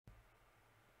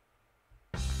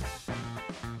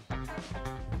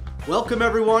Welcome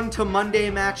everyone to Monday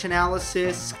Match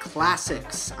Analysis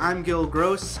Classics. I'm Gil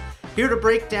Gross, here to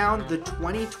break down the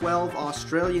 2012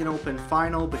 Australian Open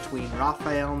final between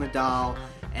Rafael Nadal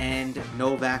and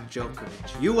Novak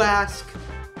Djokovic. You ask,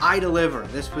 I deliver.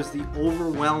 This was the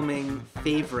overwhelming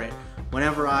favorite.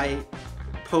 Whenever I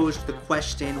posed the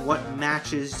question, what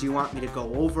matches do you want me to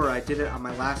go over? I did it on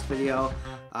my last video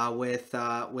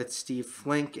with Steve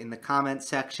Flink in the comment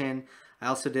section. I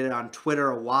also did it on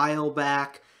Twitter a while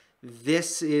back.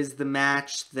 This is the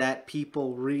match that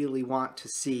people really want to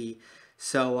see.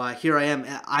 So here I am.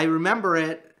 I remember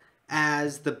it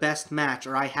as the best match,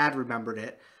 or I had remembered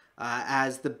it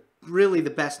as really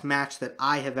the best match that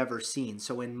I have ever seen.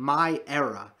 So in my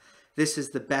era, this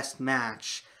is the best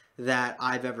match that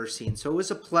I've ever seen. So it was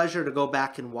a pleasure to go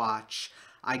back and watch.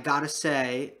 I gotta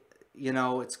say, you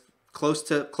know, it's close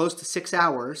to 6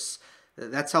 hours.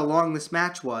 That's how long this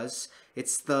match was.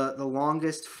 It's the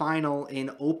longest final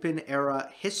in Open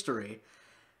era history.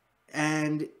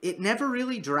 And it never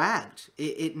really dragged.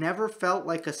 It never felt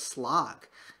like a slog.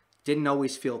 Didn't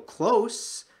always feel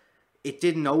close. It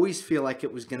didn't always feel like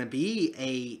it was going to be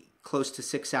a close to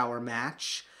 6 hour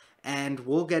match. And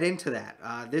we'll get into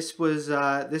that. This was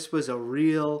a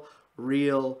real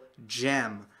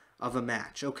gem of a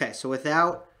match. Okay, so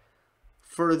without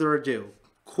further ado,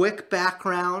 quick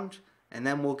background, and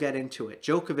then we'll get into it.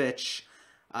 Djokovic,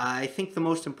 I think the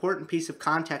most important piece of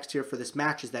context here for this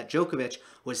match is that Djokovic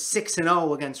was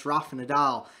 6-0 against Rafa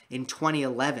Nadal in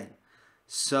 2011.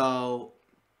 So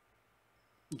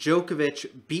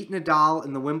Djokovic beat Nadal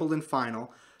in the Wimbledon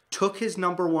final, took his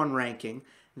 #1 ranking,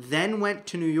 then went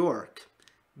to New York,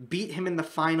 beat him in the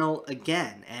final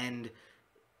again. And,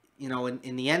 you know,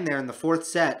 in the end there, in the fourth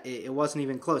set, it wasn't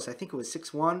even close. I think it was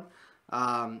 6-1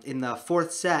 in the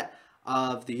fourth set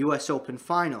of the U.S. Open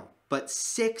final. But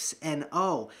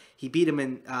 6-0. He beat him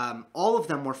in, all of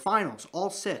them were finals,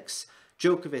 all 6.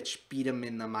 Djokovic beat him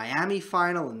in the Miami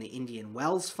final, in the Indian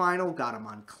Wells final, got him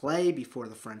on clay before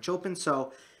the French Open.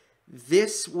 So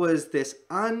this was this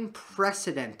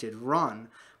unprecedented run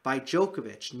by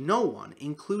Djokovic. No one,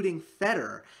 including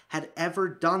Federer, had ever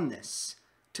done this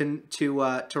to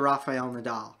Rafael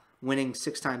Nadal, winning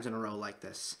 6 times in a row like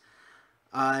this.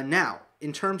 Now,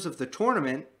 in terms of the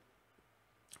tournament,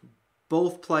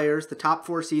 both players, the top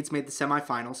 4 seeds, made the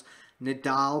semifinals.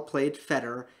 Nadal played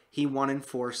Federer. He won in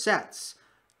 4 sets.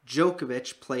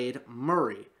 Djokovic played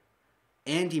Murray.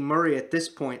 Andy Murray at this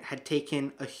point had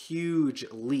taken a huge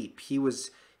leap. He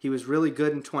was really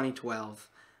good in 2012.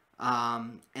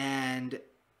 And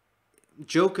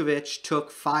Djokovic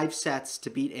took 5 sets to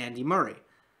beat Andy Murray.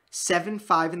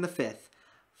 7-5 in the 5th.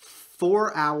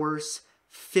 4 hours,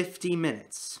 50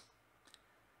 minutes.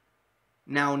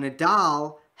 Now,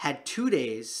 Nadal had 2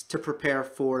 days to prepare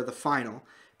for the final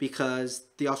because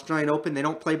the Australian Open, they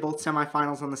don't play both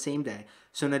semifinals on the same day.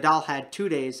 So Nadal had 2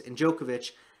 days and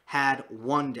Djokovic had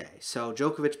 1 day. So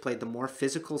Djokovic played the more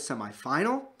physical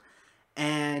semifinal,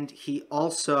 and he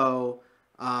also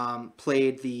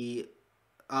played the,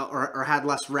 or had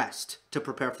less rest to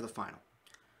prepare for the final.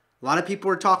 A lot of people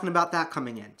were talking about that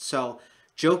coming in. So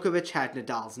Djokovic had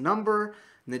Nadal's number.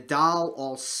 Nadal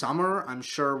all summer, I'm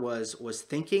sure, was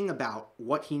thinking about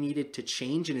what he needed to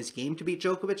change in his game to beat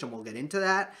Djokovic, and we'll get into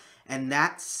that. And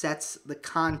that sets the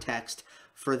context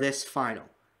for this final.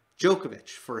 Djokovic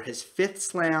for his 5th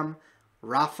slam,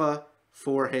 Rafa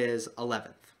for his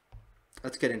 11th.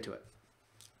 Let's get into it.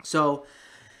 So,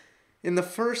 in the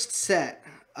first set,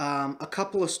 a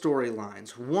couple of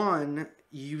storylines. One,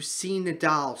 you see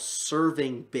Nadal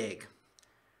serving big.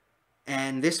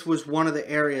 And this was one of the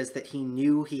areas that he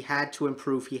knew he had to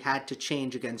improve, he had to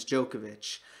change against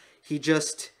Djokovic. He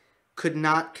just could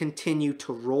not continue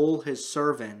to roll his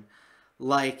serve in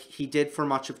like he did for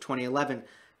much of 2011.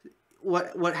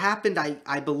 What happened,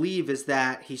 I believe, is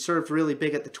that he served really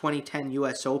big at the 2010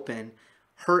 U.S. Open,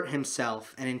 hurt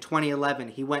himself, and in 2011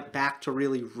 he went back to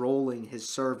really rolling his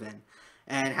serve in.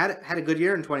 And had a good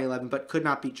year in 2011, but could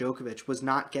not beat Djokovic, was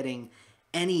not getting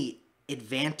any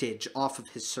advantage off of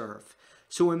his serve.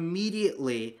 So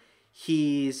immediately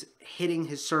he's hitting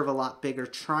his serve a lot bigger,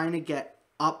 trying to get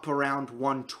up around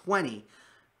 120,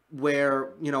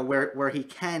 where he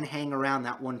can hang around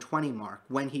that 120 mark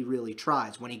when he really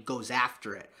tries, when he goes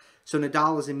after it. So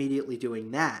Nadal is immediately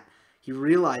doing that. He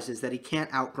realizes that he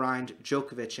can't outgrind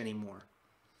Djokovic anymore.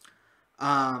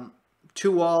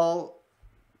 2-all.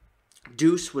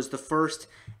 Deuce was the first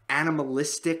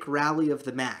animalistic rally of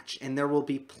the match, and there will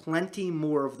be plenty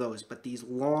more of those, but these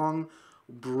long,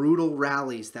 brutal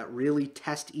rallies that really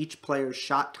test each player's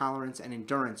shot tolerance and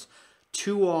endurance.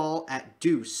 2-all at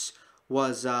Deuce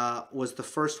was the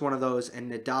first one of those, and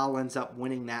Nadal ends up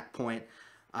winning that point.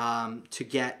 to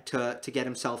get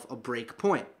himself a break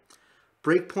point.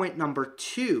 Break point number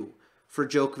 2 for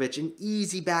Djokovic, an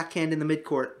easy backhand in the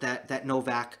midcourt that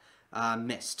Novak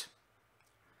missed.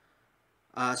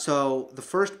 So the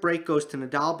first break goes to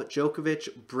Nadal, but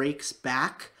Djokovic breaks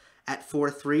back at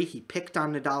 4-3. He picked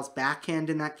on Nadal's backhand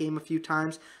in that game a few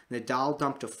times. Nadal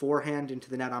dumped a forehand into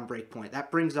the net on break point.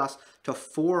 That brings us to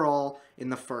 4-all in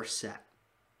the first set.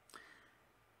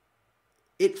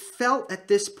 It felt at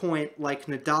this point like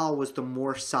Nadal was the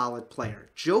more solid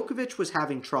player. Djokovic was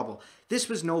having trouble. This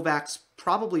was Novak's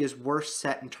probably his worst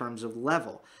set in terms of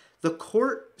level. The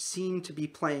court seemed to be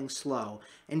playing slow,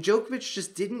 and Djokovic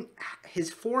just didn't,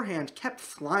 his forehand kept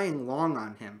flying long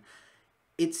on him.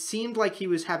 It seemed like he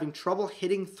was having trouble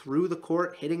hitting through the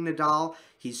court, hitting Nadal.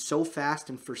 He's so fast,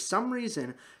 and for some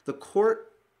reason, the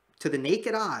court, to the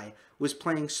naked eye, was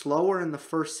playing slower in the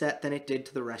first set than it did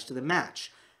to the rest of the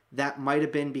match. That might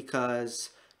have been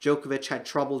because Djokovic had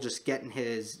trouble just getting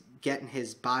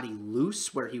his body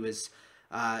loose, where he was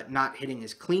not hitting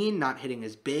as clean, not hitting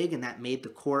as big, and that made the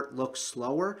court look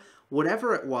slower.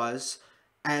 Whatever it was,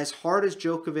 as hard as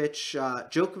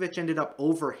Djokovic ended up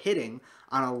overhitting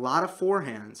on a lot of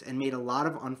forehands and made a lot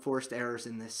of unforced errors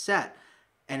in this set.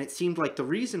 And it seemed like the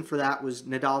reason for that was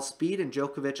Nadal's speed and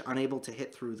Djokovic unable to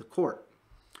hit through the court.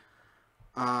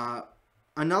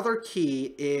 Another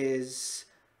key is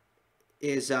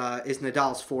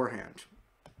Nadal's forehand.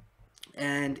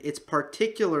 And it's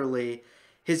particularly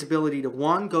his ability to,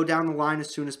 1, go down the line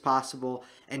as soon as possible,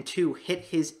 and 2, hit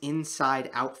his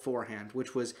inside-out forehand,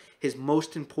 which was his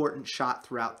most important shot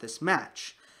throughout this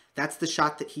match. That's the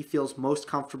shot that he feels most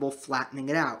comfortable flattening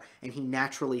it out, and he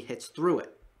naturally hits through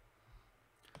it.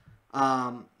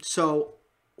 So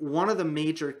one of the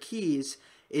major keys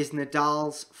is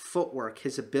Nadal's footwork,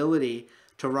 his ability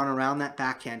to run around that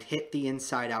backhand, hit the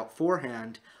inside-out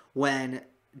forehand when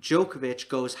Djokovic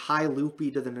goes high loopy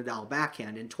to the Nadal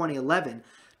backhand. In 2011,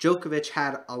 Djokovic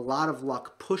had a lot of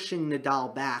luck pushing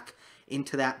Nadal back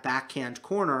into that backhand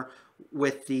corner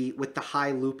with the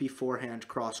high loopy forehand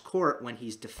cross court when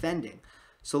he's defending.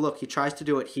 So look, he tries to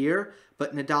do it here,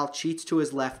 but Nadal cheats to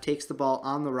his left, takes the ball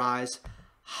on the rise,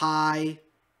 high,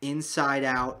 inside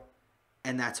out,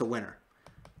 and that's a winner.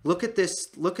 Look at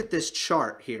this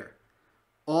chart here.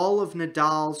 All of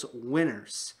Nadal's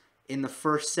winners in the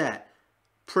first set,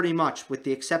 pretty much with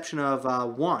the exception of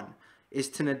one, is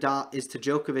to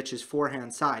Djokovic's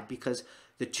forehand side, because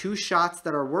the 2 shots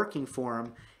that are working for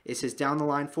him is his down the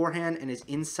line forehand and his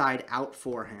inside out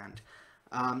forehand.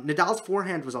 Nadal's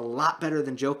forehand was a lot better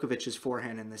than Djokovic's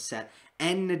forehand in this set,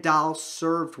 and Nadal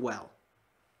served well,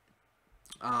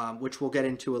 which we'll get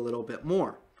into a little bit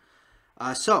more.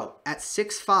 So at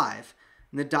 6-5,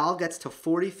 Nadal gets to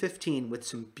 40-15 with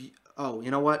some... Oh,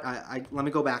 you know what? Let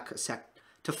me go back a sec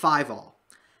to 5-all.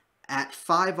 At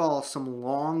 5-all, some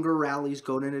longer rallies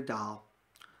go to Nadal.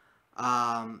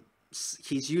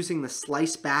 He's using the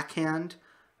slice backhand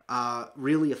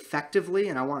really effectively,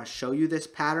 and I want to show you this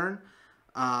pattern.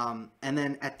 And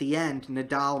then at the end,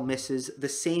 Nadal misses the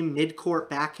same mid-court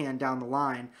backhand down the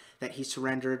line that he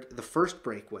surrendered the first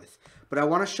break with. But I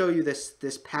want to show you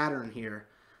this pattern here.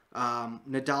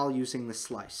 Nadal using the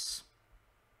slice.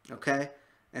 Okay?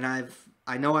 And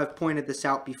I know I've pointed this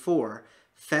out before.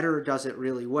 Federer does it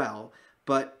really well.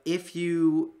 But if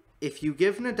you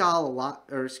give Nadal a lot,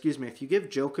 or excuse me, if you give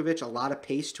Djokovic a lot of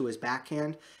pace to his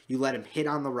backhand, you let him hit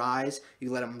on the rise,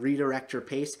 you let him redirect your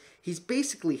pace, he's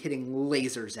basically hitting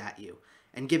lasers at you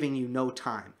and giving you no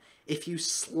time. If you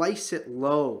slice it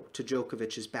low to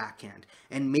Djokovic's backhand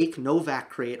and make Novak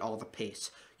create all the pace,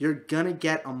 you're going to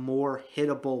get a more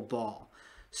hittable ball.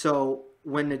 So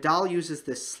when Nadal uses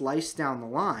this slice down the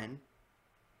line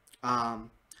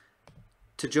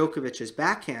to Djokovic's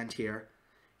backhand here,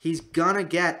 he's going to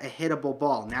get a hittable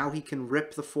ball. Now he can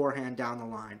rip the forehand down the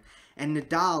line. And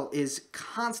Nadal is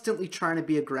constantly trying to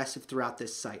be aggressive throughout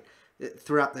this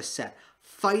set,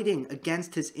 fighting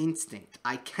against his instinct.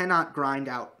 I cannot grind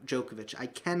out Djokovic. I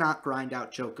cannot grind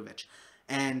out Djokovic.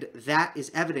 And that is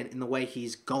evident in the way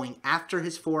he's going after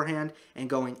his forehand and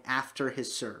going after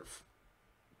his serve.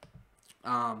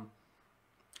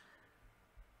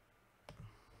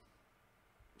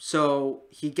 So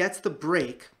he gets the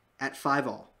break at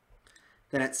 5-all.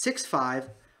 Then at 6-5,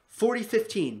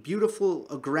 40-15, beautiful,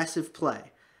 aggressive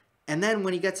play. And then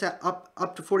when he gets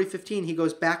up to 40-15, he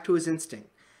goes back to his instinct.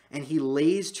 And he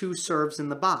lays 2 serves in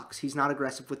the box. He's not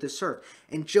aggressive with his serve.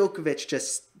 And Djokovic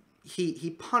just,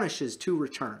 he punishes 2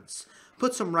 returns.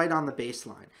 Puts him right on the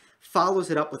baseline. Follows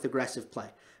it up with aggressive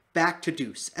play. Back to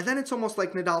deuce. And then it's almost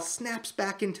like Nadal snaps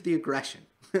back into the aggression.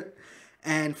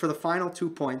 And for the final 2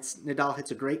 points, Nadal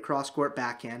hits a great cross-court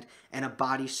backhand and a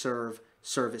body serve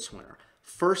service winner.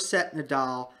 First set,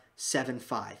 Nadal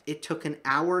 7-5. It took an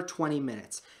hour, 20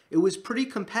 minutes. It was pretty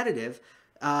competitive.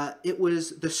 It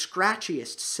was the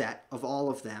scratchiest set of all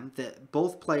of them.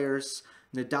 Both players,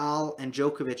 Nadal and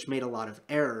Djokovic, made a lot of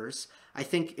errors. I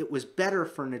think it was better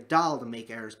for Nadal to make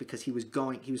errors because he was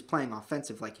playing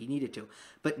offensive like he needed to.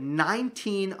 But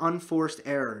 19 unforced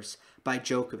errors by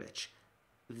Djokovic.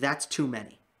 That's too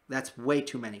many. That's way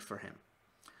too many for him.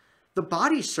 The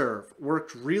body serve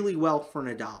worked really well for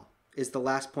Nadal, is the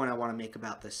last point I want to make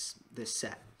about this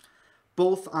set.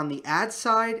 Both on the ad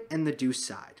side and the deuce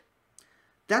side.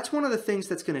 That's one of the things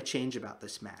that's going to change about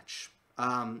this match.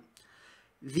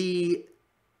 The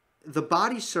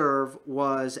body serve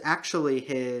was actually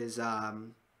his...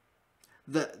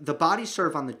 the body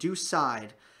serve on the deuce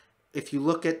side, if you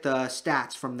look at the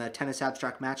stats from the Tennis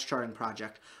Abstract Match Charting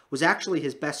Project, was actually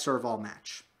his best serve all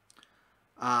match.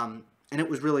 And it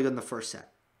was really good in the first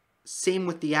set. Same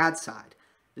with the ad side.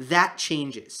 That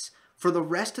changes. For the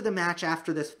rest of the match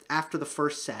after the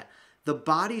first set, the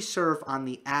body serve on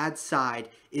the ad side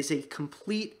is a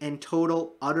complete and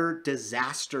total utter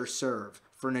disaster serve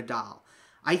for Nadal.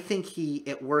 I think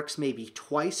it works maybe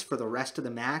twice for the rest of the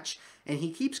match, and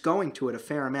he keeps going to it a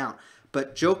fair amount.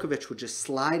 But Djokovic would just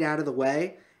slide out of the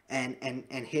way and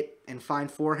hit and find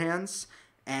forehands,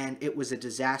 and it was a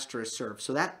disastrous serve.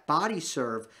 So that body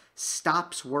serve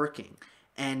stops working,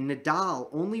 and Nadal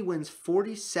only wins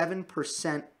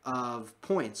 47% of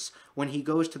points when he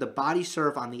goes to the body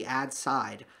serve on the ad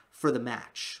side for the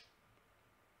match.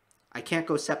 I can't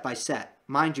go set by set.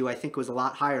 Mind you, I think it was a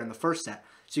lot higher in the first set,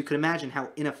 so you can imagine how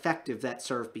ineffective that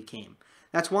serve became.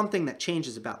 That's one thing that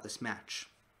changes about this match.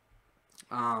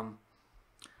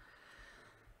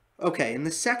 Okay, in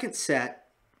the second set,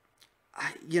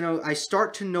 I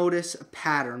start to notice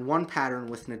one pattern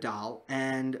with Nadal,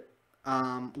 and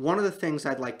one of the things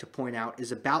I'd like to point out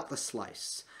is about the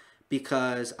slice,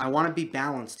 because I want to be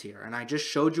balanced here, and I just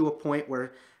showed you a point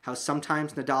where how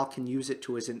sometimes Nadal can use it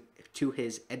to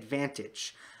his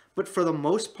advantage. But for the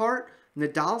most part,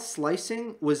 Nadal's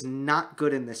slicing was not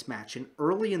good in this match, and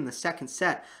early in the second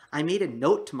set, I made a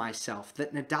note to myself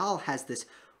that Nadal has this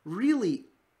really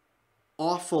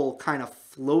awful kind of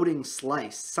floating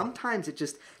slice. Sometimes it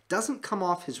just doesn't come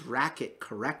off his racket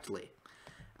correctly.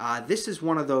 This is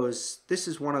one of those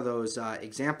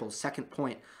examples, second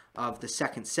point of the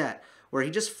second set, where he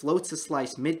just floats a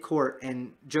slice mid-court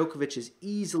and Djokovic is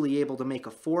easily able to make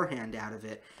a forehand out of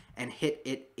it and hit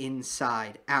it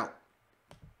inside out.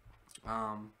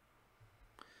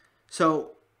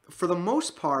 So for the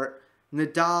most part,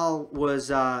 Nadal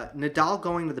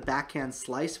going to the backhand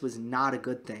slice was not a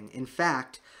good thing. In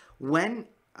fact, when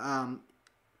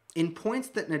in points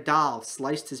that Nadal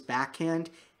sliced his backhand,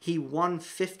 he won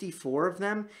 54 of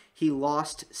them. He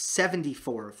lost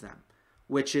 74 of them,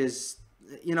 which is,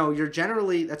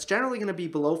 that's generally going to be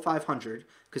below 500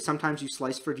 because sometimes you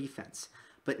slice for defense,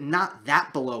 but not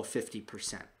that below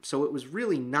 50%. So it was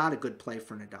really not a good play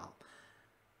for Nadal.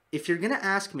 If you're going to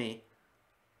ask me,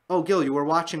 oh, Gil, you were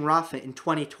watching Rafa in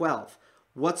 2012.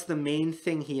 What's the main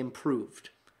thing he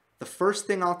improved? The first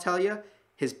thing I'll tell you,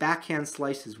 his backhand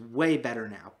slice is way better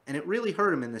now, and it really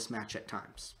hurt him in this match at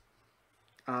times.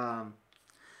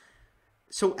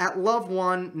 So at Love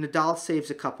 1, Nadal saves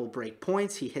a couple break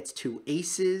points. He hits 2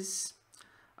 aces,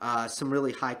 some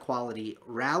really high-quality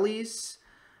rallies.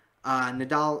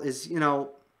 Nadal is,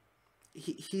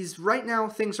 he's right now,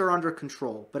 things are under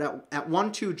control. But at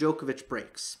 1-2, Djokovic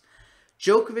breaks.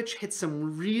 Djokovic hits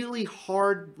some really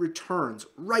hard returns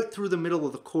right through the middle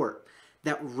of the court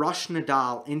that rush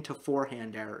Nadal into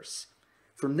forehand errors.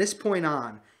 From this point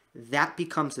on, that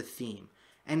becomes a theme.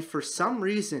 And for some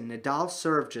reason, Nadal's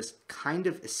serve just kind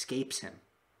of escapes him.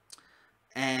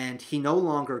 And he no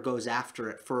longer goes after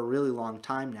it for a really long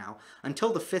time now.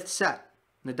 Until the 5th set,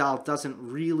 Nadal doesn't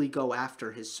really go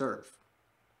after his serve.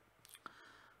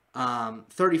 30-40,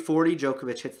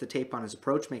 Djokovic hits the tape on his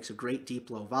approach, makes a great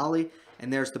deep low volley,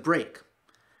 and there's the break.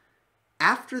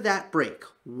 After that break,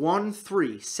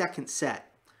 1-3, second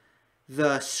set,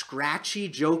 the scratchy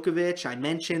Djokovic, I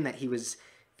mentioned that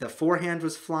the forehand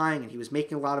was flying and he was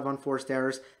making a lot of unforced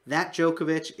errors. That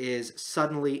Djokovic is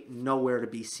suddenly nowhere to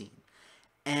be seen.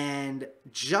 And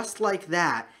just like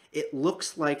that, it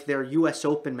looks like their US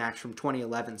Open match from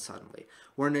 2011 suddenly,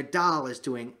 where Nadal is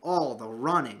doing all the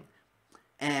running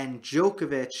and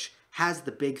Djokovic has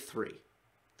the big three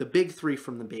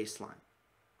from the baseline.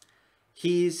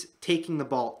 He's taking the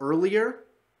ball earlier,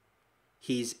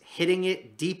 he's hitting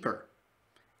it deeper,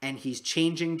 and he's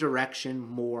changing direction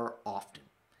more often.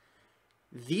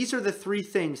 These are the 3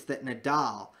 things that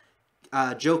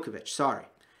Djokovic,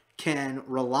 can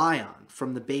rely on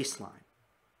from the baseline.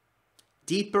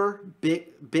 deeper,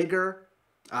 bigger,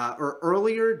 or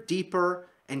earlier, deeper,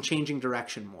 and changing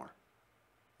direction more.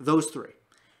 Those three.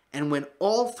 And when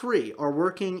all three are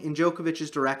working in Djokovic's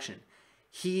direction,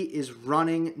 he is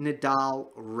running Nadal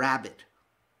rabid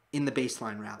in the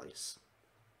baseline rallies.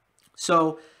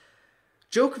 So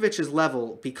Djokovic's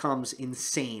level becomes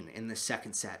insane in the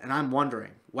second set. And I'm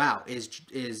wondering, wow,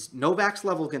 is Novak's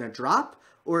level going to drop,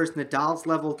 or is Nadal's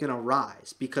level going to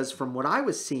rise? Because from what I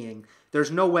was seeing,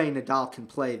 there's no way Nadal can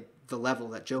play the level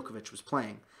that Djokovic was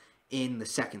playing in the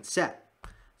second set.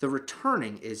 The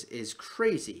returning is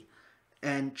crazy.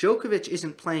 And Djokovic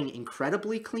isn't playing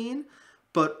incredibly clean,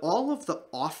 but all of the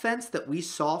offense that we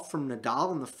saw from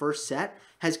Nadal in the first set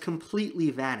has completely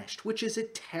vanished, which is a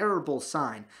terrible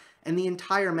sign. And the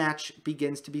entire match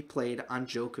begins to be played on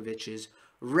Djokovic's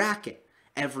racket.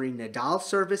 Every Nadal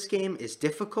service game is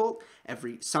difficult.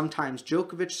 Sometimes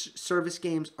Djokovic's service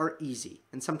games are easy,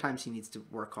 and sometimes he needs to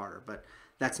work harder, but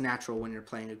that's natural when you're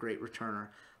playing a great returner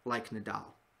like Nadal.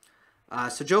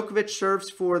 So Djokovic serves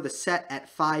for the set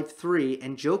at 5-3,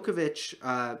 and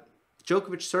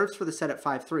Djokovic serves for the set at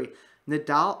 5-3.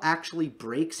 Nadal actually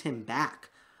breaks him back.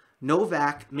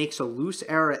 Novak makes a loose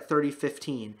error at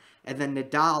 30-15, and then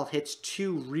Nadal hits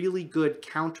two really good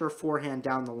counter forehand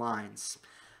down the lines.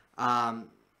 And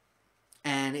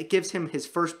it gives him his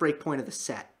first break point of the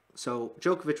set. So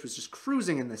Djokovic was just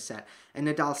cruising in this set, and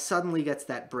Nadal suddenly gets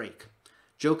that break.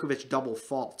 Djokovic double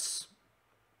faults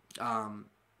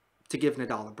to give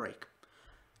Nadal a break.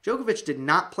 Djokovic did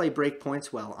not play break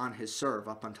points well on his serve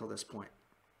up until this point.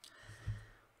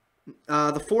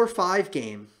 The 4-5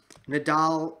 game,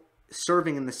 Nadal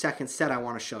serving in the second set, I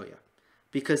want to show you.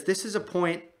 Because this is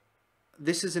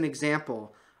an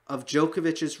example of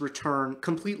Djokovic's return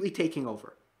completely taking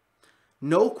over.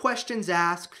 No questions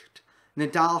asked.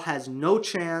 Nadal has no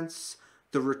chance.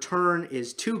 The return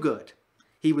is too good.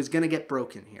 He was going to get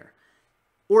broken here.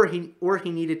 Or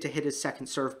he needed to hit his second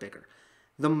serve bigger.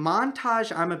 The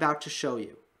montage I'm about to show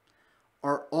you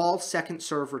are all second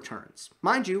serve returns.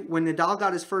 Mind you, when Nadal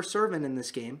got his first serve in this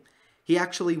game, he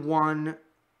actually won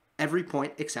every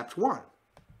point except one.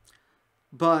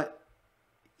 But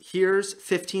here's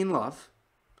 15-love.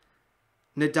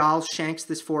 Nadal shanks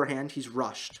this forehand. He's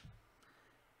rushed.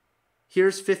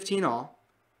 Here's 15-all.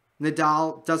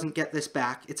 Nadal doesn't get this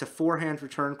back. It's a forehand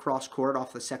return cross court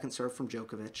off the second serve from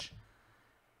Djokovic.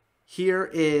 Here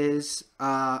is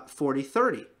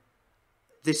 40-30.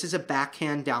 This is a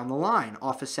backhand down the line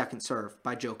off a second serve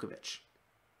by Djokovic.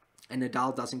 And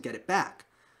Nadal doesn't get it back.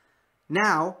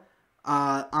 Now,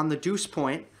 on the deuce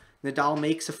point, Nadal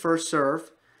makes a first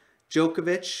serve.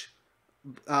 Djokovic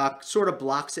sort of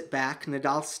blocks it back.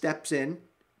 Nadal steps in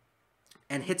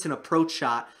and hits an approach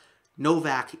shot.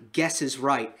 Novak guesses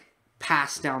right.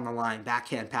 Pass down the line.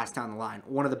 Backhand pass down the line.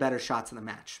 One of the better shots in the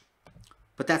match.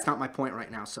 But that's not my point right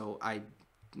now, so I'm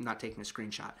not taking a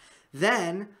screenshot.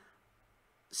 Then,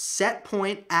 set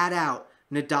point, add out,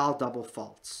 Nadal double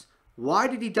faults. Why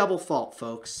did he double fault,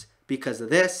 folks? Because of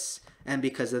this, and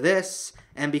because of this,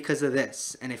 and because of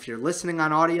this. And if you're listening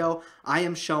on audio, I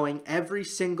am showing every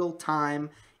single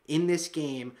time in this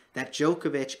game that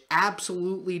Djokovic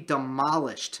absolutely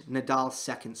demolished Nadal's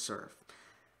second serve.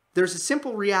 There's a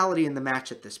simple reality in the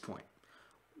match at this point.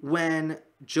 When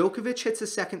Djokovic hits a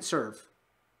second serve,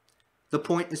 the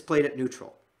point is played at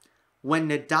neutral. When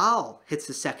Nadal hits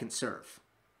the second serve,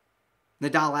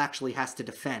 Nadal actually has to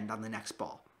defend on the next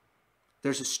ball.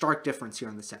 There's a stark difference here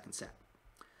in the second set.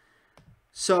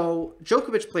 So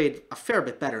Djokovic played a fair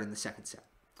bit better in the second set.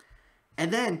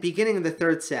 And then, beginning of the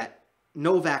third set,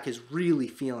 Novak is really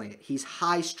feeling it. He's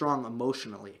high-strung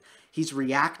emotionally. He's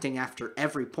reacting after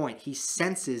every point. He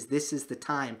senses this is the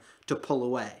time to pull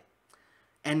away.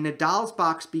 And Nadal's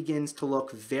box begins to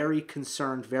look very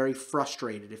concerned, very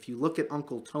frustrated. If you look at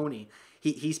Uncle Tony,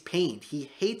 he's pained. He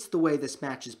hates the way this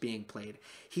match is being played.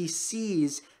 He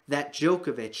sees that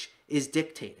Djokovic is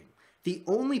dictating. The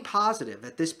only positive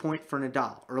at this point for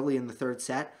Nadal, early in the third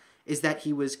set, is that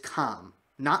he was calm.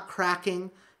 Not cracking,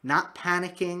 not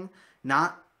panicking,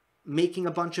 not making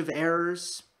a bunch of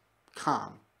errors.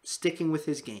 Calm. Sticking with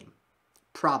his game.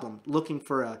 Problem. Looking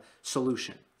for a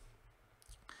solution.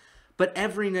 But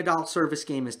every Nadal service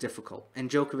game is difficult, and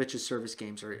Djokovic's service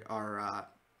games are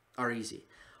easy.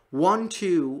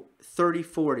 1-2,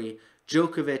 30-40,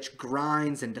 Djokovic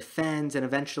grinds and defends, and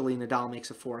eventually Nadal makes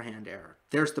a forehand error.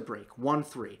 There's the break,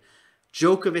 1-3.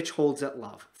 Djokovic holds at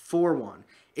love, 4-1.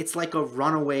 It's like a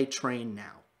runaway train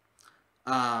now.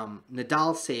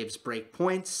 Nadal saves break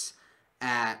points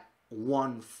at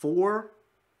 1-4.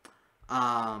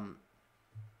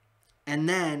 And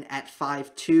then at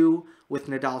 5-2, with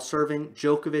Nadal serving,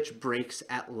 Djokovic breaks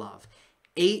at love.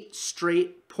 8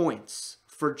 straight points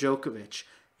for Djokovic.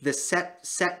 The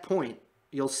set point,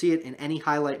 you'll see it in any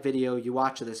highlight video you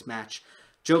watch of this match.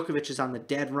 Djokovic is on the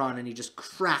dead run, and he just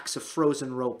cracks a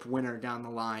frozen rope winner down the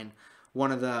line.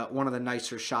 One of the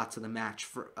nicer shots of the match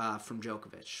from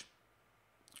Djokovic.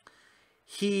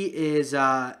 He is,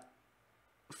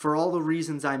 for all the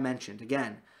reasons I mentioned,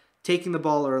 again, taking the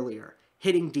ball earlier,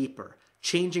 hitting deeper,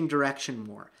 changing direction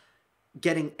more,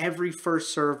 getting every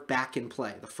first serve back in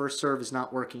play. The first serve is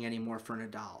not working anymore for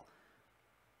Nadal.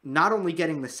 Not only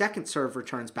getting the second serve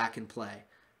returns back in play,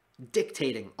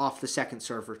 dictating off the second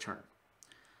serve return.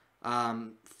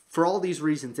 For all these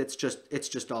reasons, it's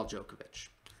just all Djokovic.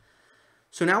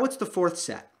 So now it's the fourth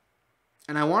set.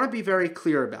 And I want to be very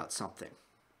clear about something.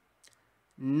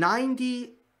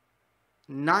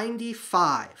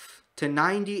 95 to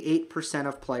 98%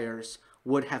 of players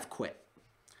would have quit.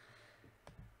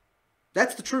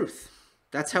 That's the truth.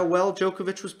 That's how well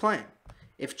Djokovic was playing.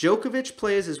 If Djokovic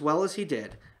plays as well as he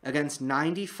did against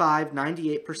 95,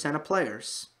 98% of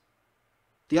players,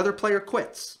 the other player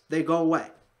quits. They go away.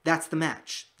 That's the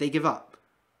match. They give up.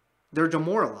 They're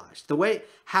demoralized.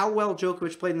 How well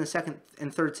Djokovic played in the second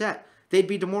and third set, they'd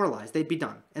be demoralized. They'd be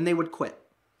done. And they would quit.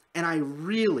 And I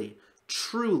really,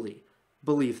 truly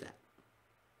believe that.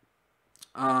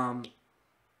 And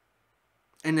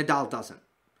Nadal doesn't.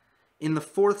 In the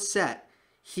fourth set,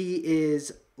 he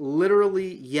is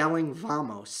literally yelling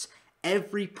 "Vamos"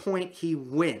 every point he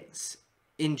wins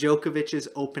in Djokovic's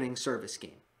opening service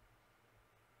game.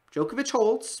 Djokovic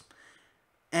holds,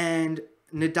 and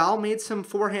Nadal made some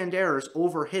forehand errors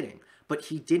overhitting, but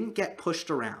he didn't get pushed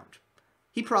around.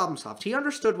 He problem solved. He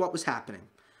understood what was happening.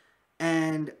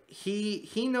 And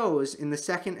he knows in the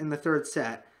second and the third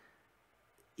set,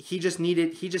 he just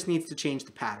needs to change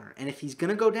the pattern. And if he's going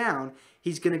to go down,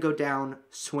 he's going to go down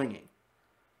swinging.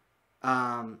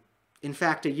 In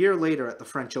fact, a year later at the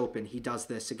French Open, he does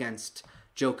this against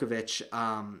Djokovic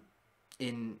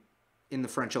in the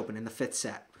French Open in the fifth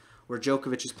set, where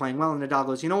Djokovic is playing well, and Nadal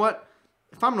goes, you know what?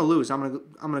 If I'm going to lose, I'm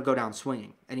going to go down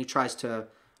swinging. And he tries to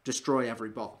destroy every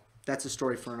ball. That's a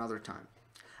story for another time.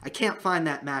 I can't find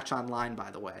that match online, by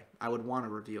the way. I would want to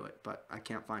review it, but I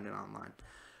can't find it online.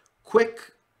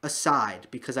 Quick aside,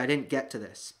 because I didn't get to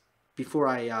this before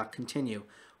I continue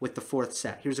with the fourth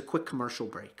set. Here's a quick commercial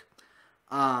break.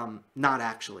 Not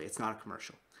actually. It's not a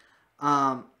commercial.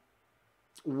 I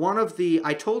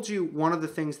told you one of the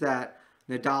things that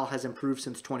Nadal has improved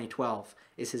since 2012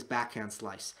 is his backhand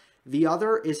slice. The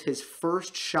other is his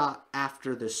first shot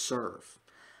after the serve.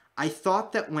 I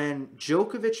thought that when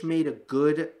Djokovic made a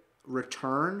good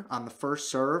return on the first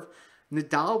serve,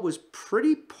 Nadal was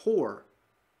pretty poor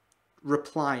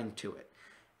replying to it.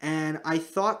 And I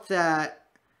thought that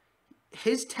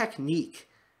his technique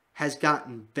has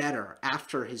gotten better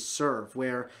after his serve,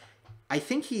 where I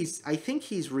think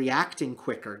he's reacting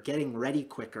quicker, getting ready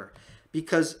quicker,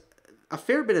 because a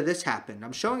fair bit of this happened.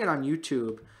 I'm showing it on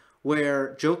YouTube,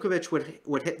 where Djokovic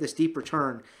would hit this deep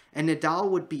return, and Nadal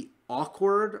would be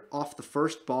awkward off the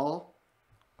first ball.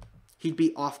 He'd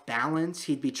be off balance.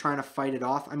 He'd be trying to fight it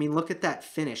off. I mean, look at that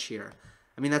finish here.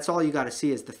 I mean, that's all you got to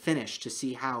see is the finish to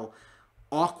see how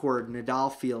awkward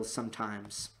Nadal feels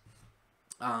sometimes.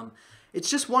 It's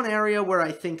just one area where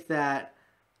I think that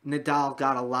Nadal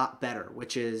got a lot better,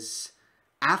 which is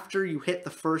after you hit the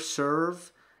first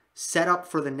serve, set up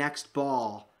for the next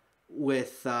ball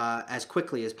with as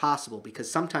quickly as possible,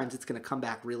 because sometimes it's going to come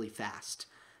back really fast.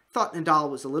 Thought Nadal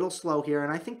was a little slow here,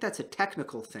 and I think that's a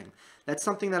technical thing. That's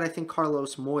something that I think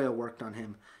Carlos Moya worked on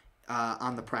him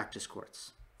on the practice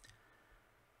courts.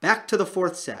 Back to the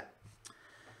fourth set.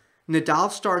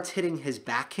 Nadal starts hitting his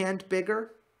backhand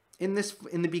bigger in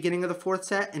the beginning of the fourth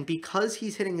set, and because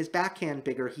he's hitting his backhand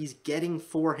bigger, he's getting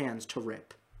forehands to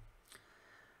rip.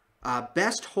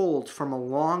 Best hold from a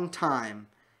long time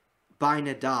by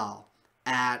Nadal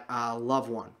at Love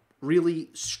 1. Really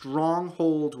strong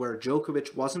hold where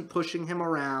Djokovic wasn't pushing him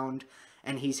around,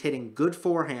 and he's hitting good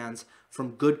forehands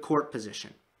from good court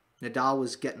position. Nadal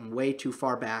was getting way too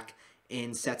far back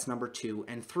in sets number 2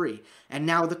 and 3. And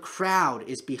now the crowd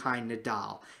is behind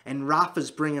Nadal, and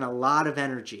Rafa's bringing a lot of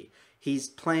energy. He's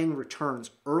playing returns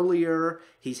earlier.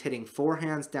 He's hitting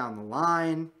forehands down the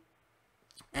line.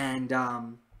 And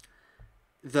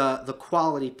the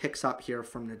quality picks up here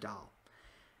from Nadal.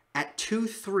 At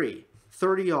 2-3,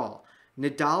 30 all,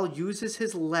 Nadal uses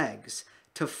his legs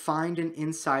to find an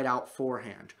inside-out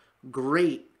forehand.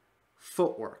 Great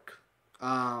footwork,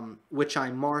 which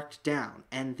I marked down.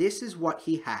 And this is what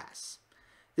he has.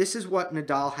 This is what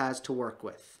Nadal has to work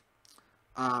with.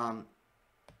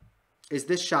 Is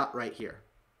this shot right here.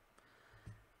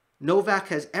 Novak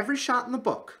has every shot in the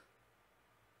book.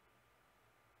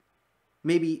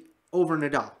 maybe over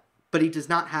Nadal, but he does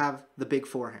not have the big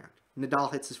forehand.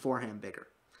 Nadal hits his forehand bigger.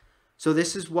 So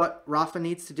this is what Rafa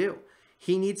needs to do.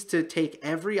 He needs to take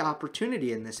every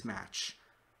opportunity in this match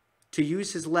to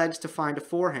use his legs to find a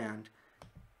forehand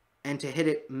and to hit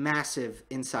it massive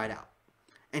inside out.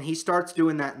 And he starts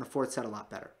doing that in the fourth set a lot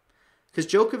better. Because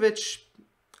Djokovic,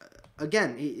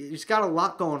 again, he's got a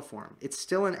lot going for him. It's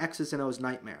still an X's and O's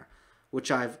nightmare,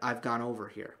 which I've gone over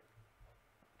here.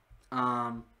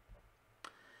 3-4,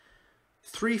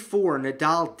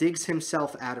 Nadal digs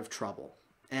himself out of trouble.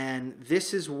 And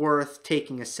this is worth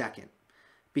taking a second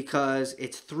because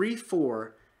it's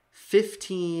 3-4,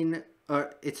 15,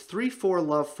 it's 3-4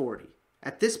 love 40.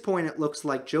 At this point, it looks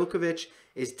like Djokovic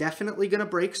is definitely going to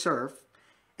break serve,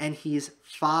 and he's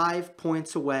 5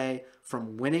 points away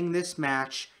from winning this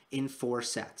match in 4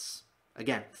 sets.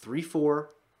 Again, 3-4,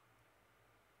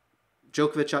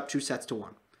 Djokovic up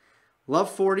 2-1.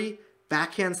 Love 40,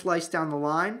 backhand slice down the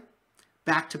line,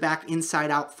 back-to-back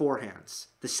inside-out forehands.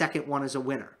 The second one is a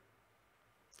winner.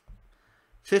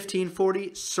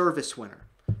 15-40, service winner.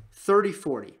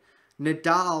 30-40,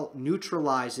 Nadal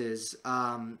neutralizes,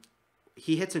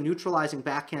 he hits a neutralizing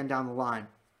backhand down the line.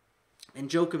 And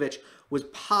Djokovic was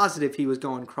positive he was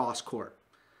going cross-court.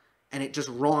 And it just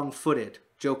wrong-footed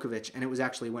Djokovic, and it was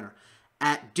actually a winner.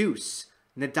 At deuce,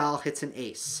 Nadal hits an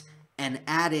ace. And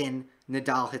at in,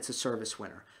 Nadal hits a service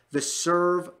winner. The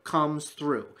serve comes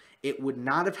through. It would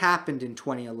not have happened in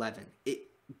 2011.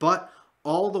 But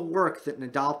all the work that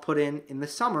Nadal put in the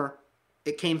summer,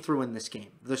 it came through in this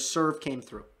game. The serve came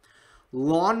through.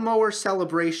 Lawnmower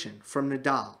celebration from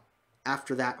Nadal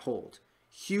after that hold.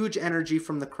 Huge energy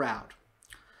from the crowd.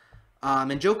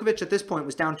 And Djokovic at this point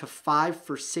was down to 5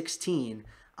 for 16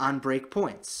 on break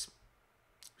points.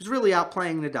 He was really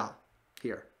outplaying Nadal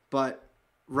here. But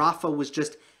Rafa was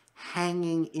just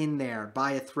hanging in there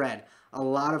by a thread. A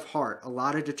lot of heart, a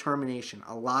lot of determination,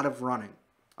 a lot of running,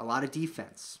 a lot of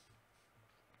defense.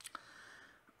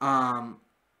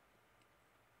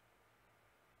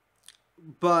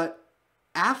 But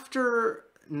after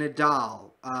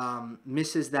Nadal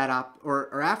misses that up,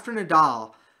 or after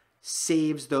Nadal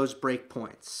saves those break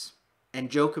points and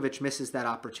Djokovic misses that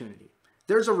opportunity,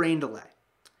 there's a rain delay.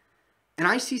 And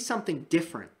I see something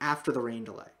different after the rain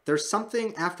delay. There's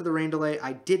something after the rain delay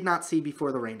I did not see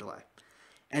before the rain delay.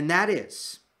 And that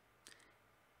is,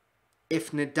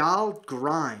 if Nadal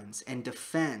grinds and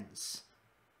defends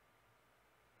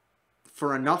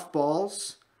for enough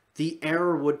balls, the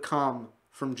error would come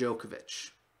from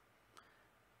Djokovic.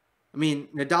 I mean,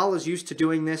 Nadal is used to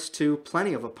doing this to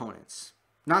plenty of opponents.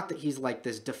 Not that he's like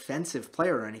this defensive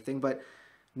player or anything, but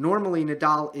normally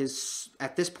Nadal is,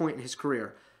 at this point in his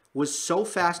career, was so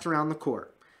fast around the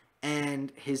court,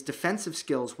 and his defensive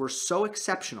skills were so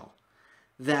exceptional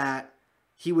that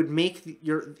he would make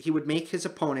his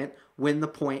opponent win the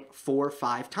point 4 or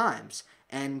 5 times.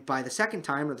 And by the second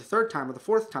time, or the third time, or the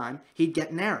fourth time, he'd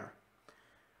get an error.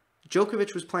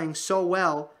 Djokovic was playing so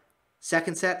well,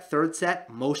 second set, third set,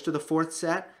 most of the fourth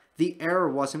set, the error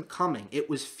wasn't coming. It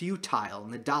was futile.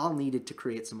 Nadal needed to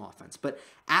create some offense. But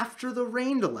after the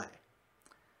rain delay,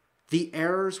 the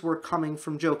errors were coming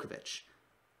from Djokovic.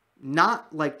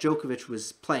 Not like Djokovic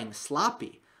was playing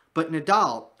sloppy, but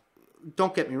Nadal,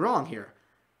 don't get me wrong here,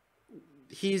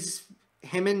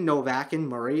 him and Novak and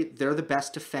Murray, they're the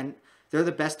best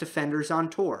defenders on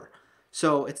tour.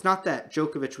 So it's not that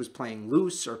Djokovic was playing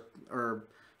loose or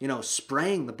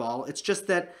spraying the ball. It's just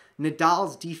that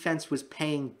Nadal's defense was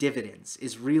paying dividends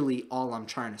is really all I'm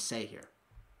trying to say here.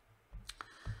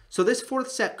 So this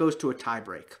fourth set goes to a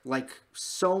tiebreak. Like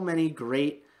so many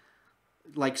great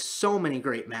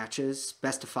matches,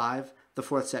 best of 5, the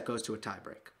fourth set goes to a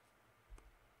tiebreak.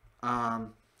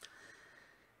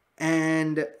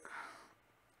 And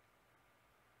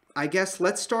I guess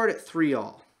let's start at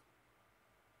 3-all.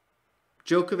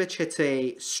 Djokovic hits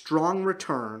a strong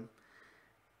return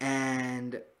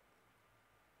and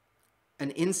an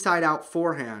inside-out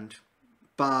forehand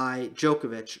by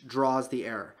Djokovic draws the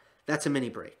error. That's a mini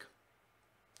break.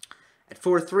 At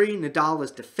 4-3, Nadal is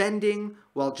defending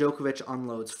while Djokovic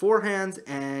unloads forehands,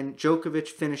 and Djokovic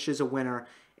finishes a winner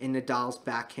in Nadal's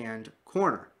backhand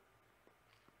corner.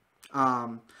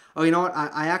 Oh, you know what?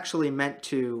 I actually meant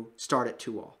to start at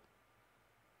 2-all.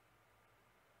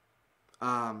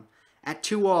 At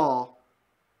 2-all,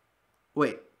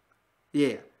 wait,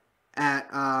 yeah.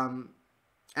 At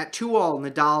 2-all,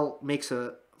 Nadal makes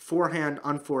a forehand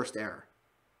unforced error.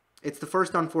 It's the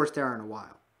first unforced error in a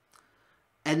while.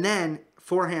 And then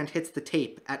forehand hits the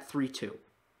tape at 3-2.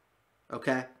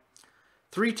 Okay?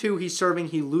 3-2, he's serving,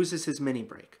 he loses his mini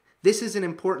break. This is an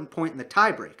important point in the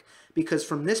tiebreak because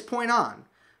from this point on,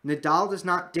 Nadal does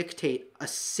not dictate a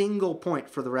single point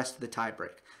for the rest of the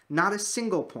tiebreak. Not a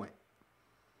single point.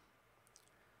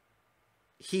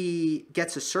 He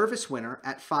gets a service winner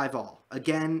at 5-all.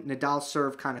 Again, Nadal's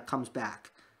serve kind of comes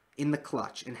back in the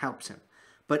clutch and helps him.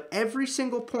 But every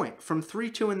single point from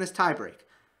 3-2 in this tiebreak,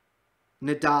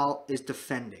 Nadal is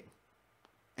defending.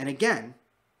 And again,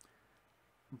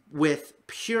 with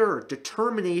pure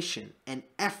determination and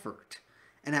effort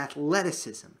and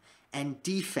athleticism and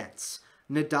defense,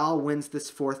 Nadal wins this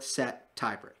fourth set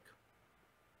tiebreak.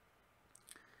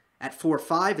 At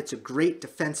 4-5, it's a great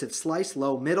defensive slice,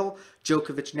 low middle.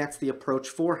 Djokovic nets the approach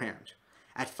forehand.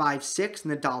 At 5-6,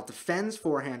 Nadal defends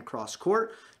forehand cross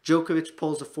court. Djokovic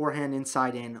pulls a forehand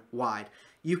inside in wide.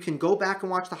 You can go back and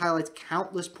watch the highlights.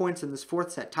 Countless points in this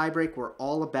fourth set tiebreak were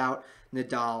all about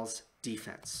Nadal's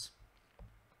defense.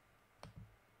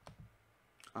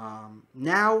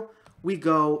 Now we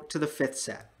go to the fifth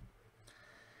set.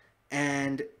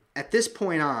 And at this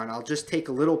point on, I'll just take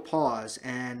a little pause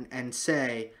and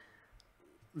say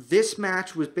this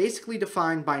match was basically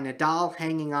defined by Nadal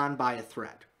hanging on by a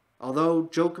thread. Although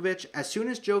Djokovic, as soon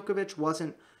as Djokovic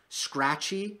wasn't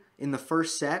scratchy in the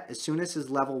first set, as soon as his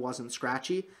level wasn't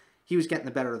scratchy, he was getting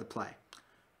the better of the play.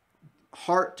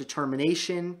 Heart,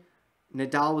 determination,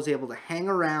 Nadal was able to hang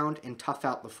around and tough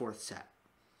out the fourth set.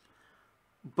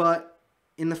 But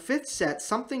in the fifth set,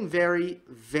 something very,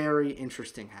 very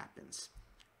interesting happens.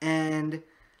 And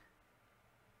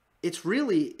it's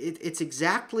really, it's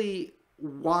exactly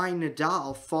why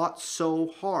Nadal fought so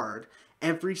hard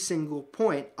every single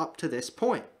point up to this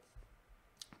point.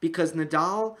 Because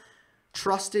Nadal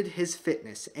trusted his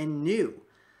fitness and knew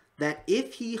that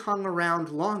if he hung around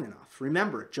long enough,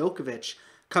 remember, Djokovic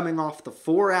coming off the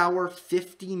 4-hour,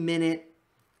 50-minute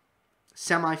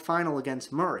semifinal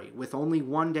against Murray with only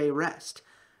 1 day rest,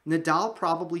 Nadal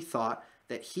probably thought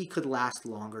that he could last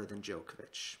longer than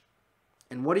Djokovic.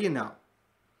 And what do you know?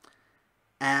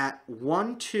 At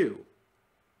 1-2,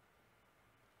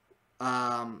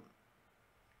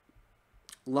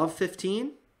 Love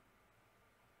 15?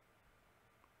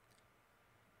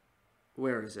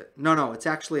 Where is it? No, it's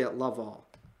actually at Love All.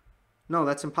 No,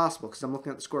 that's impossible because I'm looking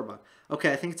at the scoreboard.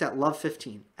 Okay, I think it's at Love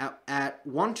 15. At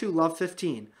 1-2 Love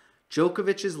 15,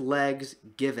 Djokovic's legs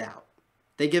give out.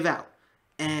 They give out.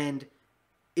 And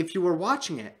if you were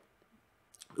watching it,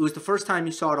 it was the first time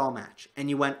you saw it all match.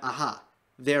 And you went, aha,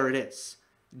 there it is.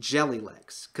 Jelly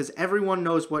legs. Because everyone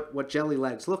knows what jelly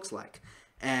legs looks like.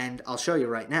 And I'll show you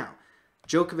right now.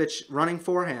 Djokovic running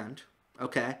forehand,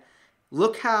 okay?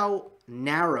 Look how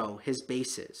narrow his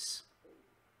base is,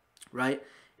 right?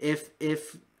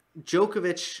 If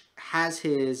Djokovic has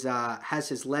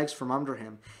his legs from under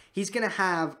him, he's going to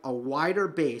have a wider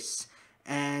base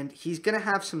and he's going to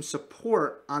have some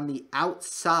support on the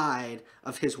outside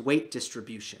of his weight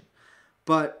distribution.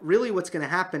 But really what's going to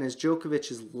happen is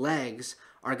Djokovic's legs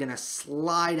are going to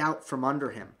slide out from under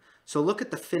him. So look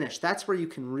at the finish. That's where you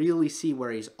can really see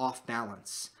where he's off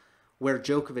balance, where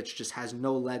Djokovic just has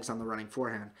no legs on the running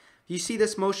forehand. You see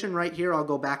this motion right here? I'll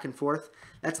go back and forth.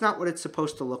 That's not what it's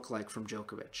supposed to look like from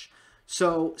Djokovic.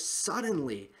 So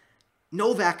suddenly,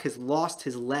 Novak has lost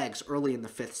his legs early in the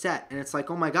fifth set. And it's like,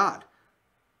 oh my God,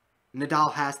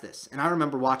 Nadal has this. And I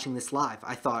remember watching this live.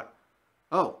 I thought,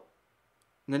 oh,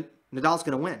 Nadal's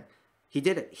going to win. He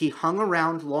did it. He hung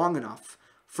around long enough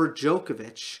for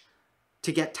Djokovic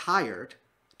to get tired,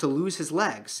 to lose his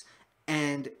legs.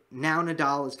 And now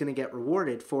Nadal is going to get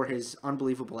rewarded for his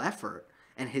unbelievable effort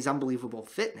and his unbelievable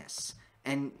fitness.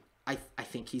 And I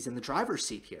think he's in the driver's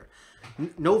seat here.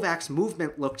 Novak's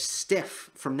movement looked stiff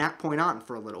from that point on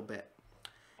for a little bit.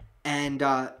 And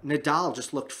Nadal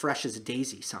just looked fresh as a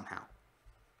daisy somehow.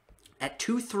 At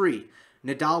 2-3,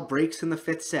 Nadal breaks in the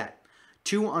fifth set.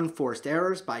 2 unforced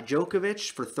errors by Djokovic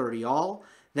for 30-all.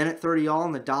 Then at 30-all,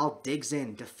 Nadal digs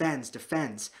in, defends,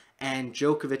 and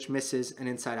Djokovic misses an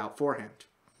inside-out forehand.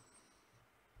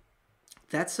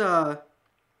 That's an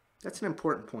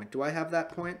important point. Do I have that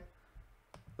point?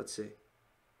 Let's see.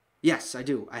 Yes, I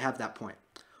do. I have that point.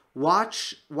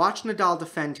 Watch Nadal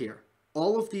defend here.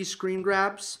 All of these screen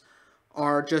grabs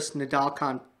are just Nadal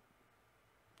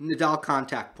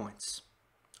contact points.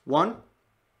 1,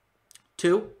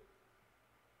 2,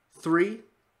 3.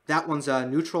 That one's a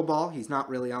neutral ball. He's not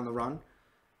really on the run.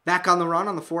 Back on the run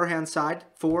on the forehand side.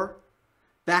 4.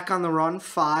 Back on the run.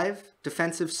 5.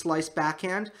 Defensive slice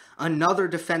backhand. Another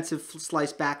defensive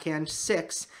slice backhand.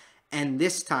 6. And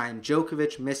this time,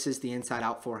 Djokovic misses the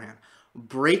inside-out forehand.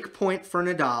 Break point for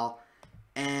Nadal,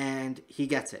 and he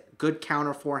gets it. Good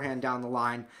counter forehand down the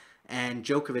line, and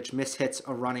Djokovic mishits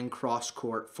a running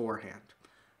cross-court forehand.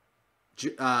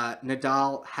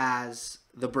 Nadal has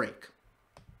the break.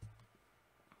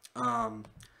 Um,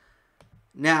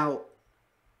 Now,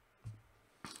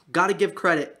 got to give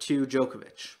credit to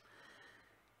Djokovic.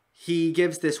 He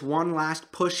gives this one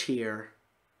last push here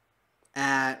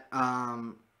at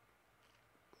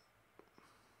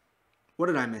what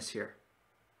did I miss here?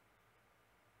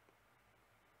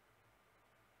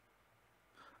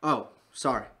 Oh,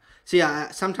 sorry. See,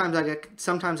 sometimes I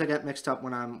get mixed up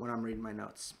when I'm reading my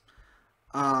notes.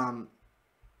 Um,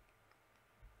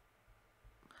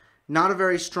 Not a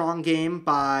very strong game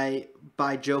by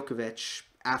Djokovic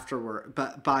afterward,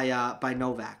 but by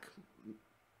Novak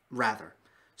rather.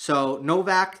 So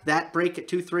Novak, that break at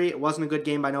 2-3, it wasn't a good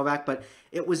game by Novak, but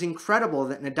it was incredible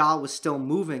that Nadal was still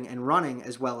moving and running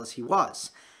as well as he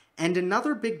was. And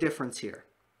another big difference here.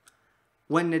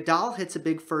 When Nadal hits a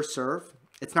big first serve,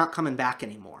 it's not coming back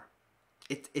anymore.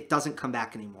 It doesn't come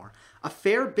back anymore. A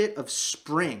fair bit of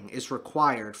spring is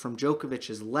required from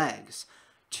Djokovic's legs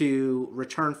to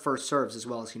return first serves as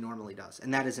well as he normally does,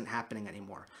 and that isn't happening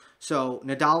anymore. So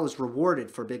Nadal is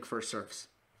rewarded for big first serves.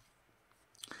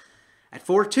 At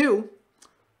 4-2,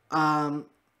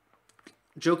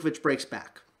 Djokovic breaks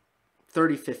back.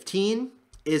 30-15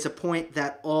 is a point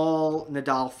that all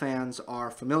Nadal fans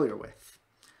are familiar with.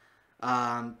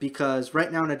 Because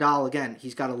right now Nadal, again,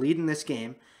 he's got a lead in this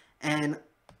game, and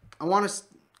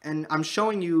I'm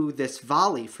showing you this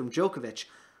volley from Djokovic.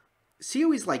 See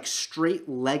how he's like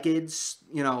straight-legged,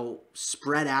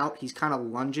 spread out. He's kind of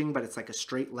lunging, but it's like a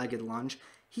straight-legged lunge.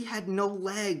 He had no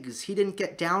legs. He didn't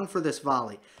get down for this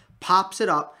volley. Pops it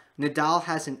up. Nadal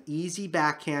has an easy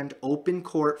backhand, open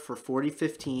court for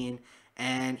 40-15,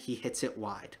 and he hits it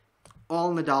wide.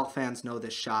 All Nadal fans know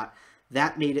this shot.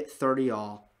 That made it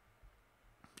 30-all.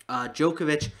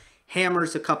 Djokovic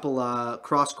hammers a couple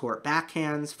cross-court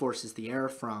backhands, forces the error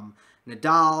from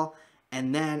Nadal,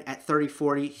 and then at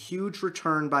 30-40, huge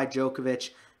return by Djokovic.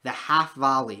 The half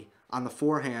volley on the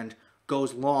forehand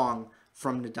goes long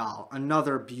from Nadal.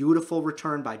 Another beautiful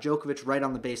return by Djokovic right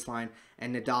on the baseline,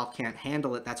 and Nadal can't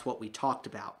handle it. That's what we talked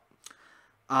about.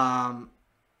 And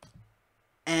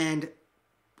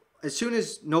as soon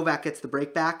as Novak gets the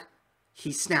break back,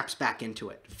 he snaps back into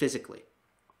it physically.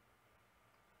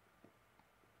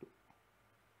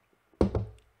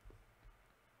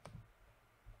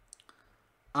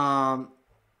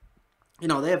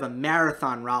 They have a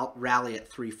marathon rally at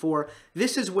 3-4.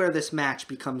 This is where this match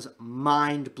becomes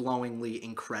mind-blowingly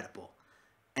incredible.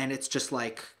 And it's just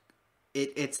like,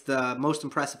 it's the most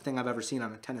impressive thing I've ever seen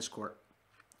on a tennis court.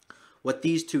 What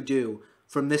these two do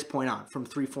from this point on, from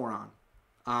 3-4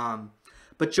 on.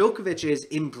 But Djokovic is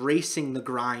embracing the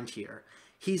grind here.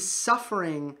 He's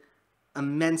suffering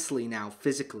immensely now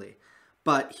physically,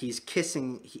 but he's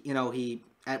kissing,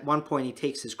 at one point he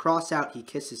takes his cross out, he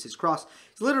kisses his cross.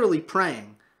 He's literally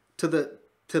praying to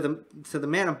the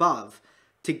man above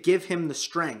to give him the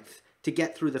strength to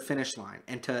get through the finish line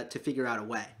and to figure out a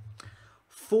way.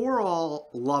 4-all,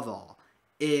 love all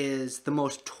is the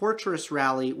most torturous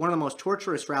rally, one of the most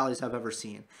torturous rallies I've ever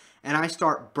seen. And I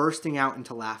start bursting out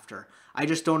into laughter. I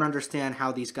just don't understand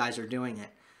how these guys are doing it.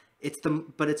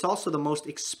 But it's also the most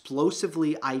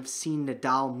explosively I've seen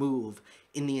Nadal move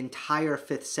in the entire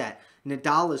fifth set.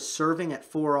 Nadal is serving at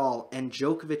 4-all, and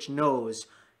Djokovic knows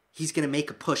he's going to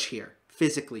make a push here.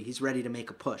 Physically, he's ready to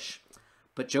make a push.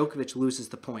 But Djokovic loses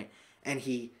the point, and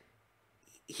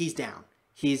he's down.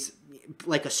 He's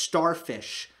like a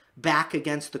starfish back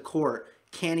against the court,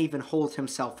 can't even hold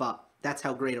himself up. That's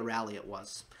how great a rally it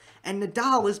was. And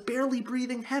Nadal is barely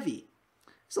breathing heavy.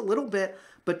 It's a little bit,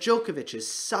 but Djokovic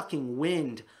is sucking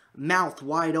wind, mouth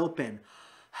wide open.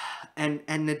 And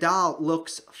Nadal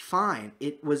looks fine.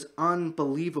 It was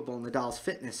unbelievable, Nadal's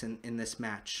fitness in this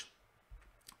match.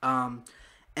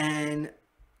 And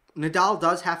Nadal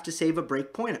does have to save a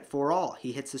break point at 4-all.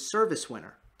 He hits a service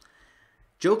winner.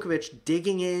 Djokovic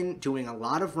digging in, doing a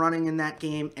lot of running in that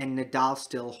game, and Nadal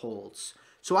still holds.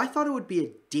 So I thought it would be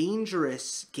a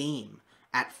dangerous game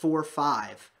at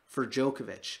 4-5 for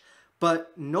Djokovic.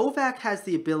 But Novak has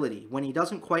the ability, when he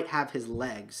doesn't quite have his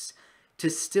legs, to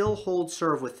still hold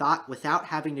serve without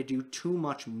having to do too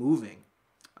much moving.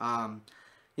 And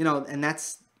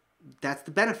that's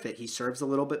the benefit. He serves a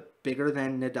little bit bigger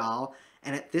than Nadal,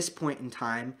 and at this point in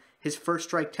time, his first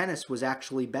strike tennis was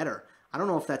actually better. I don't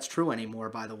know if that's true anymore,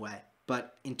 by the way,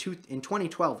 but in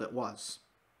 2012 it was.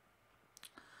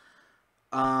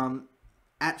 At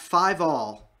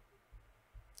 5-all,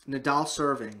 Nadal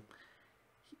serving.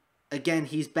 Again,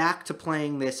 he's back to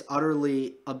playing this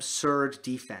utterly absurd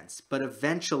defense, but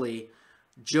eventually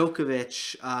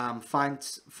Djokovic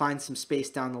finds some space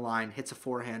down the line, hits a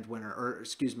forehand winner, or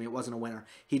excuse me, it wasn't a winner.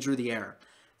 He drew the error.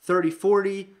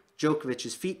 30-40,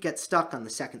 Djokovic's feet get stuck on the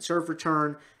second serve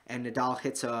return, and Nadal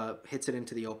hits it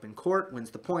into the open court,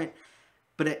 wins the point.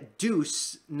 But at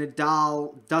deuce,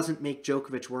 Nadal doesn't make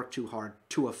Djokovic work too hard,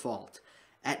 to a fault.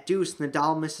 At deuce,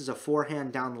 Nadal misses a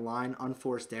forehand down the line,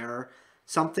 unforced error.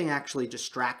 Something actually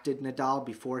distracted Nadal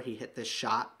before he hit this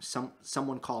shot.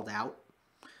 Someone called out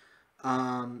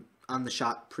on the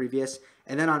shot previous.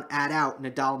 And then on out,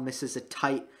 Nadal misses a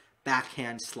tight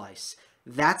backhand slice.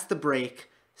 That's the break.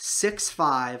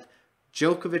 6-5.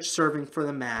 Djokovic serving for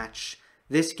the match.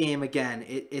 This game, again,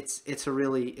 it's a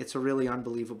really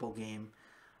unbelievable game.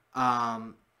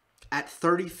 At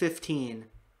 30-15,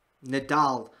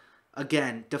 Nadal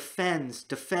again defends.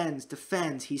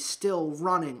 He's still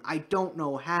running. I don't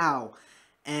know how,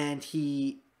 and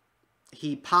he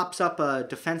pops up a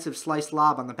defensive slice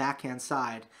lob on the backhand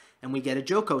side, and we get a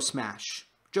Djoko smash.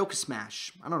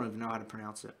 I don't even know how to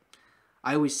pronounce it.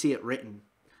 I always see it written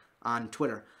on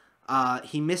Twitter.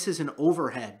 He misses an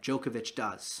overhead. Djokovic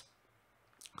does.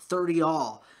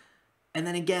 30-all. And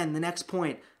then again, the next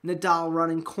point, Nadal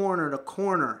running corner to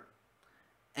corner.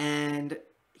 And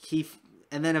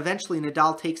then eventually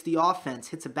Nadal takes the offense,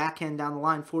 hits a backhand down the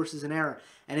line, forces an error,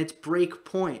 and it's break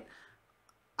point.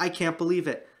 I can't believe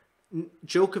it.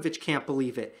 Djokovic can't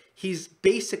believe it. He's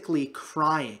basically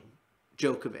crying,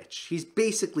 Djokovic. He's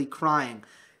basically crying,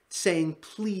 saying,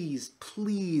 please,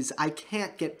 I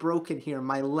can't get broken here.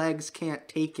 My legs can't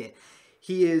take it.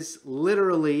 He is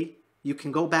literally... You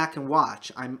can go back and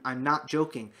watch. I'm not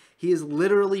joking. He is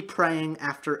literally praying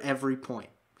after every point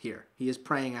here. He is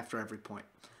praying after every point.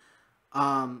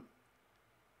 Now,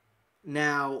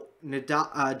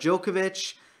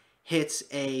 Djokovic hits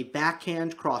a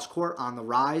backhand cross court on the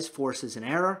rise, forces an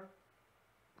error.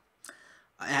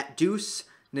 At deuce,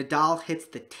 Nadal hits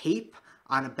the tape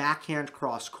on a backhand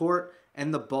cross court,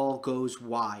 and the ball goes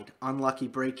wide. Unlucky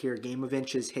break here. Game of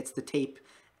inches, hits the tape,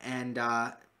 and...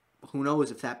 who knows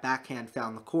if that backhand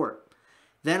found the court.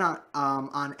 Then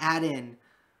on add-in,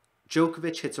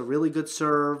 Djokovic hits a really good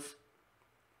serve.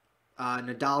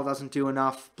 Nadal doesn't do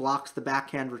enough, blocks the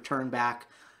backhand return back,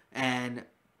 and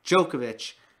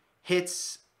Djokovic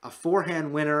hits a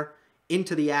forehand winner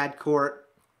into the ad court,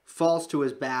 falls to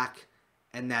his back,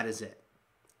 and that is it.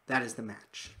 That is the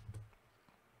match.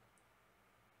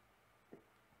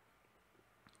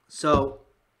 So,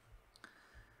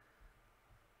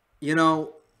 you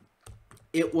know...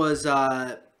 It was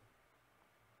an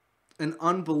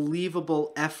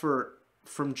unbelievable effort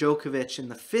from Djokovic in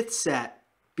the fifth set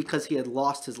because he had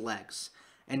lost his legs,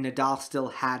 and Nadal still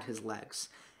had his legs.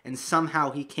 And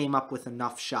somehow he came up with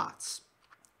enough shots.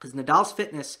 Because Nadal's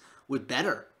fitness was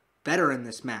better in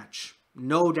this match.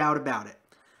 No doubt about it.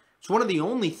 It's one of the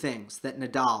only things that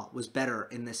Nadal was better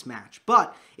in this match.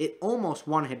 But it almost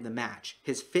won him the match.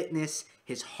 His fitness,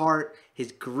 his heart,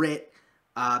 his grit,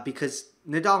 because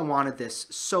Nadal wanted this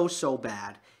so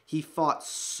bad. He fought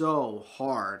so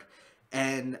hard.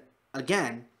 And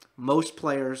again, most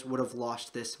players would have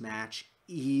lost this match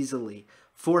easily.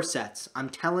 4 sets. I'm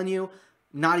telling you,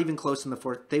 not even close in the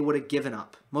fourth. They would have given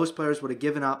up. Most players would have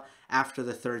given up after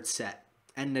the 3rd set.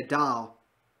 And Nadal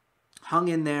hung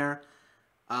in there,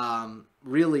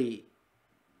 really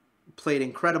played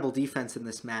incredible defense in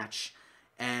this match,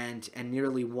 and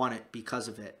nearly won it because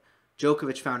of it.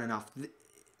 Djokovic found enough.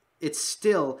 It's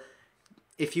still,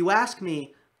 if you ask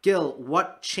me, Gil,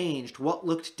 what changed, what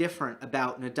looked different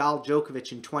about Nadal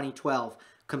Djokovic in 2012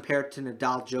 compared to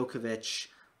Nadal Djokovic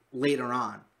later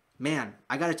on? Man,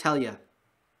 I got to tell you,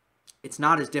 it's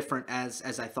not as different as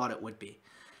I thought it would be.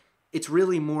 It's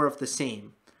really more of the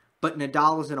same. But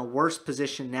Nadal is in a worse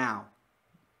position now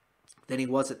than he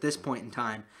was at this point in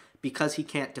time because he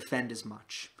can't defend as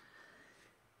much.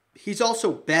 He's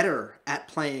also better at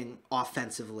playing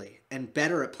offensively and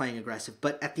better at playing aggressive.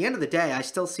 But at the end of the day, I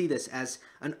still see this as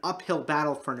an uphill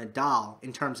battle for Nadal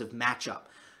in terms of matchup.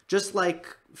 Just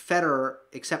like Federer,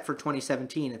 except for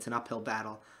 2017, it's an uphill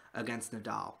battle against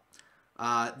Nadal.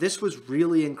 This was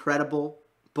really incredible.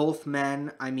 Both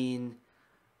men, I mean,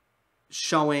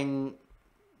 showing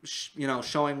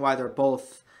why they're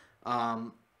both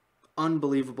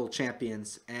unbelievable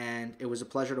champions, and it was a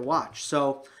pleasure to watch.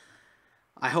 So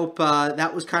I hope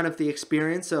that was kind of the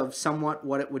experience of somewhat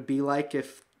what it would be like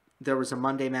if there was a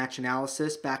Monday Match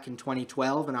Analysis back in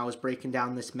 2012 and I was breaking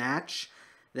down this match.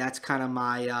 That's kind of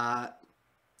my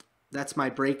that's my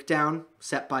breakdown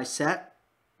set by set.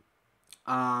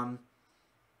 And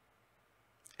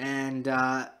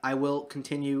I will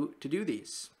continue to do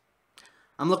these.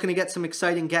 I'm looking to get some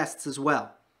exciting guests as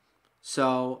well.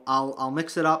 So I'll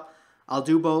mix it up. I'll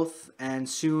do both, and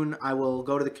soon I will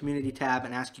go to the community tab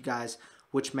and ask you guys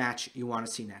which match you want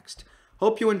to see next.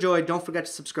 Hope you enjoyed. Don't forget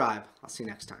to subscribe. I'll see you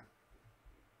next time.